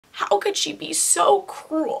How could she be so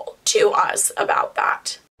cruel to us about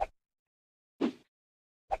that?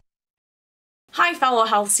 Hi fellow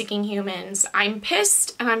health-seeking humans, I'm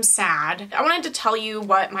pissed and I'm sad. I wanted to tell you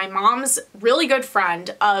what my mom's really good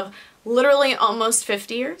friend of literally almost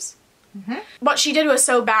 50 years, what she did was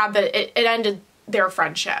so bad that it ended their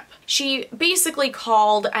friendship. She basically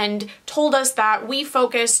called and told us that we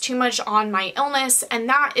focus too much on my illness and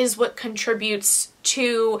that is what contributes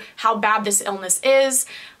to how bad this illness is.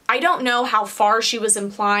 I don't know how far she was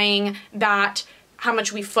implying that how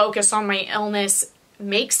much we focus on my illness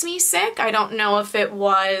makes me sick. I don't know if it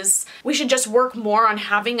was we should just work more on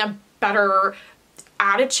having a better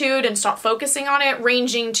attitude and stop focusing on it,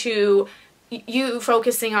 ranging to you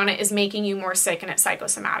focusing on it is making you more sick and it's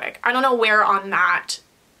psychosomatic. I don't know where on that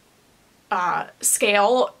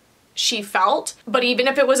scale she felt, but even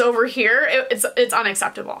if it was over here, it's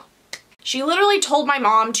unacceptable. She literally told my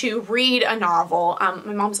mom to read a novel.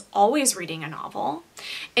 My mom's always reading a novel.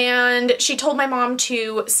 And she told my mom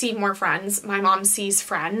to see more Friends. My mom sees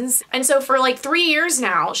Friends. And so for like 3 years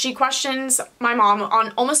now, she questions my mom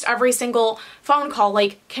on almost every single phone call,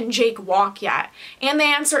 like, can Jake walk yet? And the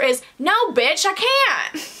answer is, no, bitch, I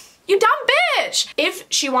can't. You dumb bitch. If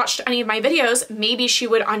she watched any of my videos, maybe she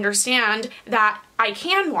would understand that I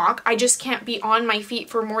can walk, I just can't be on my feet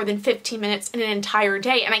for more than 15 minutes in an entire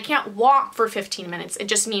day, and I can't walk for 15 minutes. It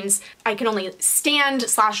just means I can only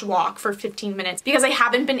stand/walk for 15 minutes because I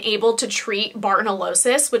haven't been able to treat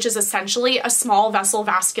Bartonellosis, which is essentially a small vessel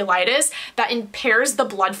vasculitis that impairs the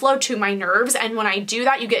blood flow to my nerves, and when I do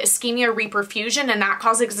that, you get ischemia reperfusion, and that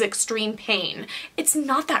causes extreme pain. It's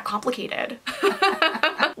not that complicated.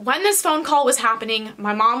 When this phone call was happening,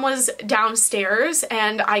 my mom was downstairs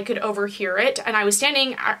and I could overhear it, and I was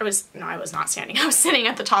sitting at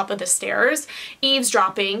the top of the stairs,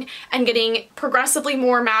 eavesdropping and getting progressively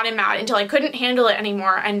more mad and mad until I couldn't handle it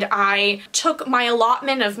anymore, and I took my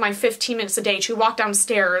allotment of my 15 minutes a day to walk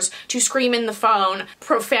downstairs to scream in the phone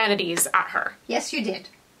profanities at her. Yes, you did.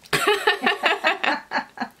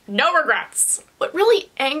 No regrets. What really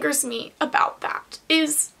angers me about that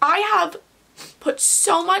is I have put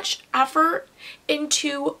so much effort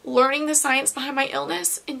into learning the science behind my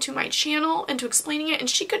illness, into my channel, into explaining it, and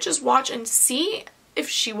she could just watch and see, if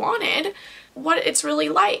she wanted, what it's really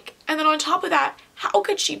like. And then on top of that, how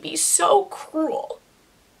could she be so cruel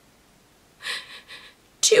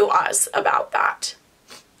to us about that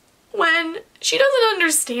when she doesn't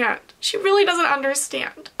understand? She really doesn't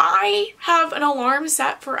understand. I have an alarm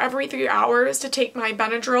set for every 3 hours to take my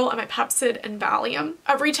Benadryl and my Pepcid and Valium.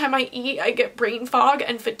 Every time I eat, I get brain fog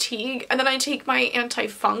and fatigue, and then I take my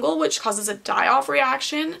antifungal, which causes a die-off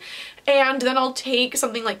reaction, and then I'll take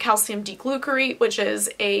something like calcium D-glucarate, which is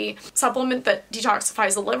a supplement that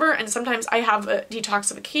detoxifies the liver, and sometimes I have a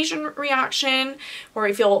detoxification reaction where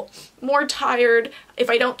I feel more tired if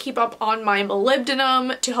I don't keep up on my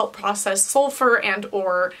molybdenum to help process sulfur and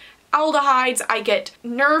or aldehydes. I get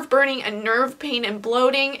nerve burning and nerve pain and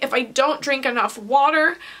bloating. If I don't drink enough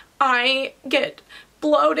water, I get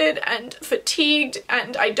bloated and fatigued,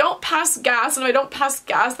 and I don't pass gas, and if I don't pass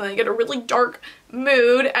gas, then I get a really dark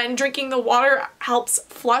mood, and drinking the water helps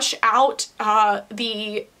flush out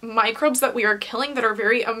the microbes that we are killing that are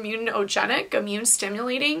very immunogenic, immune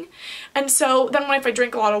stimulating. And so then if I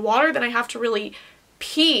drink a lot of water, then I have to really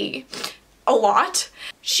pee a lot.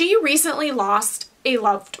 She recently lost a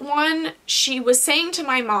loved one. She was saying to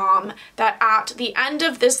my mom that at the end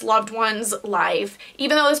of this loved one's life,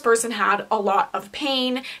 even though this person had a lot of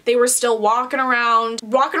pain, they were still walking around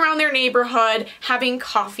their neighborhood having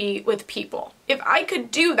coffee with people. If I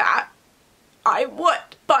could do that, I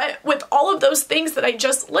would. But with all of those things that I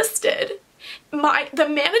just listed, the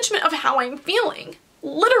management of how I'm feeling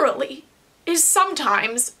literally is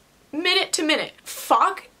sometimes minute to minute.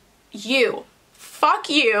 Fuck you.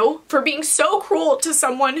 Fuck you for being so cruel to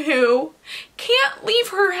someone who can't leave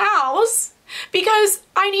her house because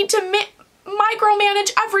I need to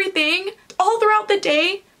micromanage everything all throughout the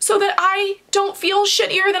day so that I don't feel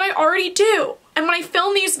shittier than I already do. And when I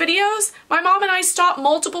film these videos, my mom and I stop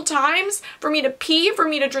multiple times for me to pee, for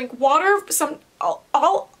me to drink water.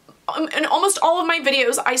 In almost all of my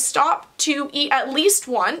videos, I stop to eat at least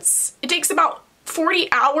once. It takes about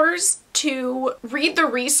 40 hours to read the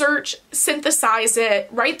research, synthesize it,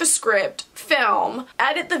 write the script, film,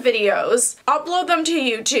 edit the videos, upload them to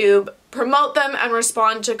YouTube, promote them, and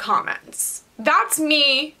respond to comments. That's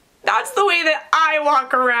me. That's the way that I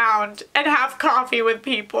walk around and have coffee with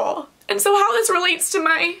people. And so how this relates to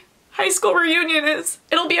my high school reunion is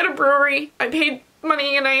it'll be at a brewery. I paid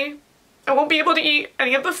money and I won't be able to eat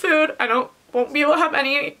any of the food. Won't be able to have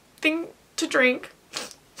anything to drink.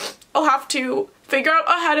 I'll have to figure out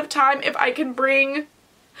ahead of time if I can bring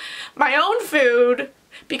my own food,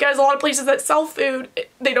 because a lot of places that sell food,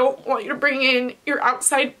 they don't want you to bring in your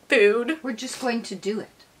outside food. We're just going to do it.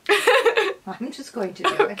 I'm just going to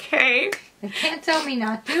do it. Okay. You can't tell me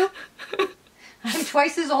not to. I'm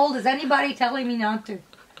twice as old as anybody telling me not to.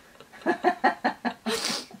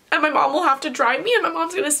 And my mom will have to drive me, and my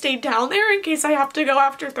mom's gonna stay down there in case I have to go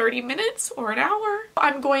after 30 minutes or an hour.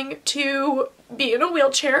 I'm going to be in a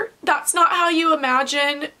wheelchair. That's not how you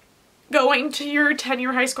imagine going to your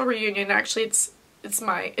 10-year high school reunion. Actually,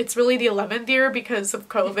 it's really the 11th year because of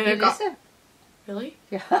COVID. Really?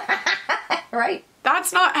 Yeah. Right.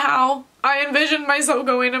 That's not how I envisioned myself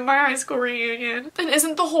going to my high school reunion. And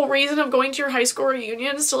isn't the whole reason of going to your high school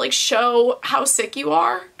reunions to like show how sick you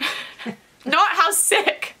are? Not how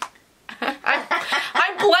sick.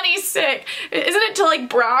 I'm plenty sick. Isn't it to like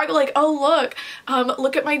brag, like, oh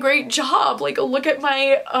look at my great job, like look at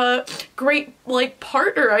my great like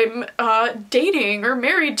partner I'm dating or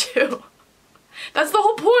married to. That's the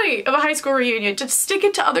whole point of a high school reunion, to stick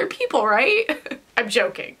it to other people, right? I'm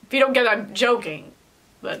joking. If you don't get it, I'm joking,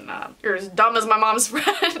 then you're as dumb as my mom's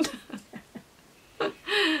friend.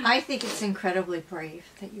 I think it's incredibly brave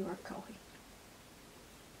that you are going.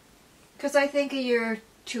 Because I think a year or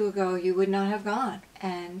two ago you would not have gone,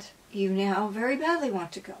 and you now very badly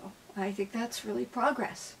want to go. I think that's really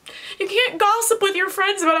progress. You can't gossip with your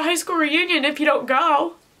friends about a high school reunion if you don't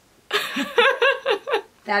go.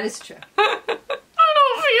 That is true. I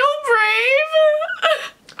don't feel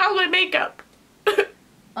brave. How's my makeup?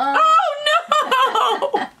 Oh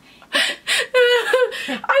no!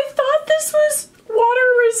 I thought this was water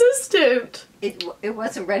resistant. It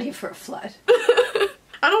wasn't ready for a flood.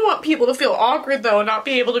 I don't want people to feel awkward though, and not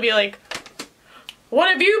be able to be like, what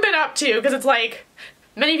have you been up to? Because it's like,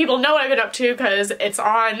 many people know what I've been up to because it's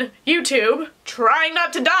on YouTube. Trying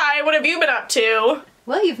not to die, what have you been up to?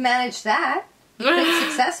 Well, you've managed that. You've been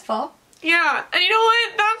successful. Yeah, and you know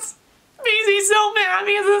what? That's makes me so mad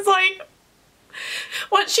because it's like,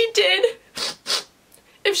 what she did,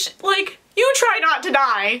 if she, like, you try not to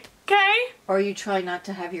die, okay? Or you try not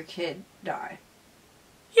to have your kid die.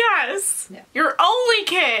 Yes. Yeah. Your only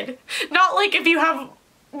kid. Not like if you have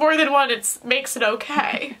more than one, it makes it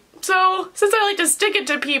okay. So, since I like to stick it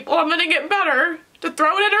to people, I'm gonna get better to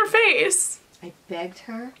throw it in her face. I begged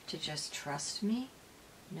her to just trust me,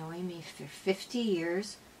 knowing me for 50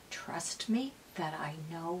 years, trust me that I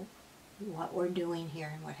know what we're doing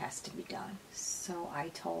here and what has to be done. So I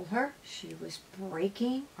told her she was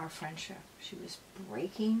breaking our friendship. She was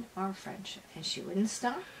breaking our friendship. And she wouldn't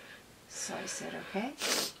stop. So I said, okay,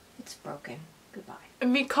 it's broken. Goodbye.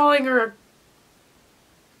 And me calling her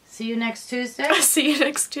See you next Tuesday? see you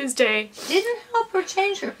next Tuesday Didn't help her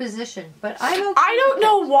change her position, but I don't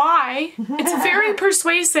know why. It's very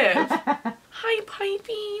persuasive. Hi, Pipey.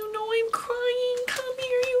 You know I'm crying. Come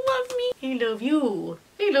here. You love me. I love you.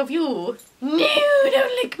 I love you. No,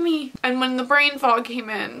 don't lick me. And when the brain fog came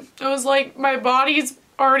in, it was like my body's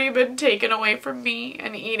already been taken away from me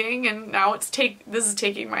and eating, and now this is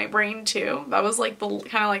taking my brain too. That was like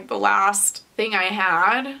kind of like the last thing I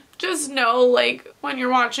had. Just know, like, when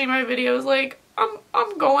you're watching my videos, like, I'm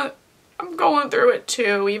going through it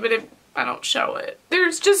too, even if I don't show it.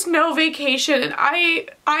 There's just no vacation, and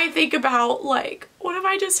I think about, like, what if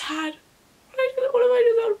I just had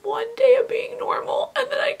one day of being normal, and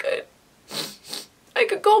then I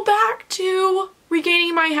could go back to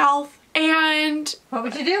regaining my health. And what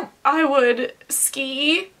would you do? I would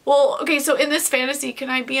ski. Well, okay, so in this fantasy,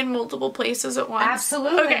 can I be in multiple places at once?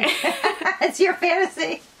 Absolutely. Okay. It's your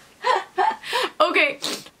fantasy. Okay,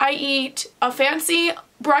 I eat a fancy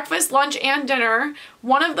breakfast, lunch, and dinner.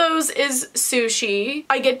 One of those is sushi.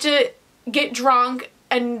 I get to get drunk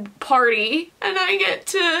and party, and I get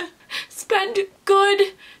to spend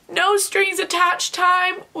good, no strings attached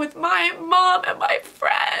time with my mom and my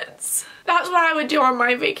friends. That's what I would do on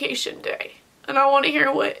my vacation day. And I want to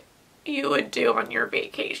hear what you would do on your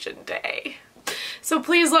vacation day. So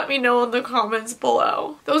please let me know in the comments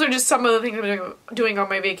below. Those are just some of the things I'm doing on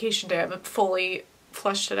my vacation day. I haven't fully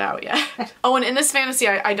fleshed it out yet. Oh, and in this fantasy,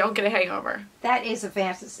 I don't get a hangover. That is a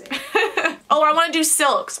fantasy. Oh, I want to do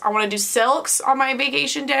silks. I want to do silks on my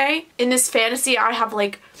vacation day. In this fantasy, I have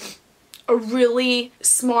like a really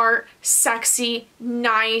smart, sexy,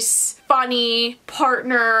 nice, funny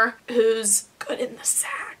partner who's good in the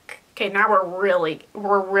sack. Okay, now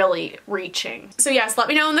we're really reaching. So yes, let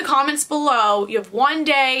me know in the comments below. You have one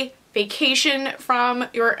day vacation from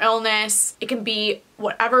your illness. It can be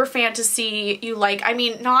whatever fantasy you like. I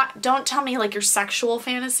mean, don't tell me like your sexual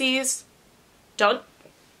fantasies. Don't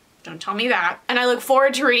Don't tell me that. And I look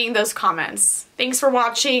forward to reading those comments. Thanks for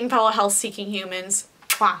watching, fellow health-seeking humans.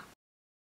 Mwah.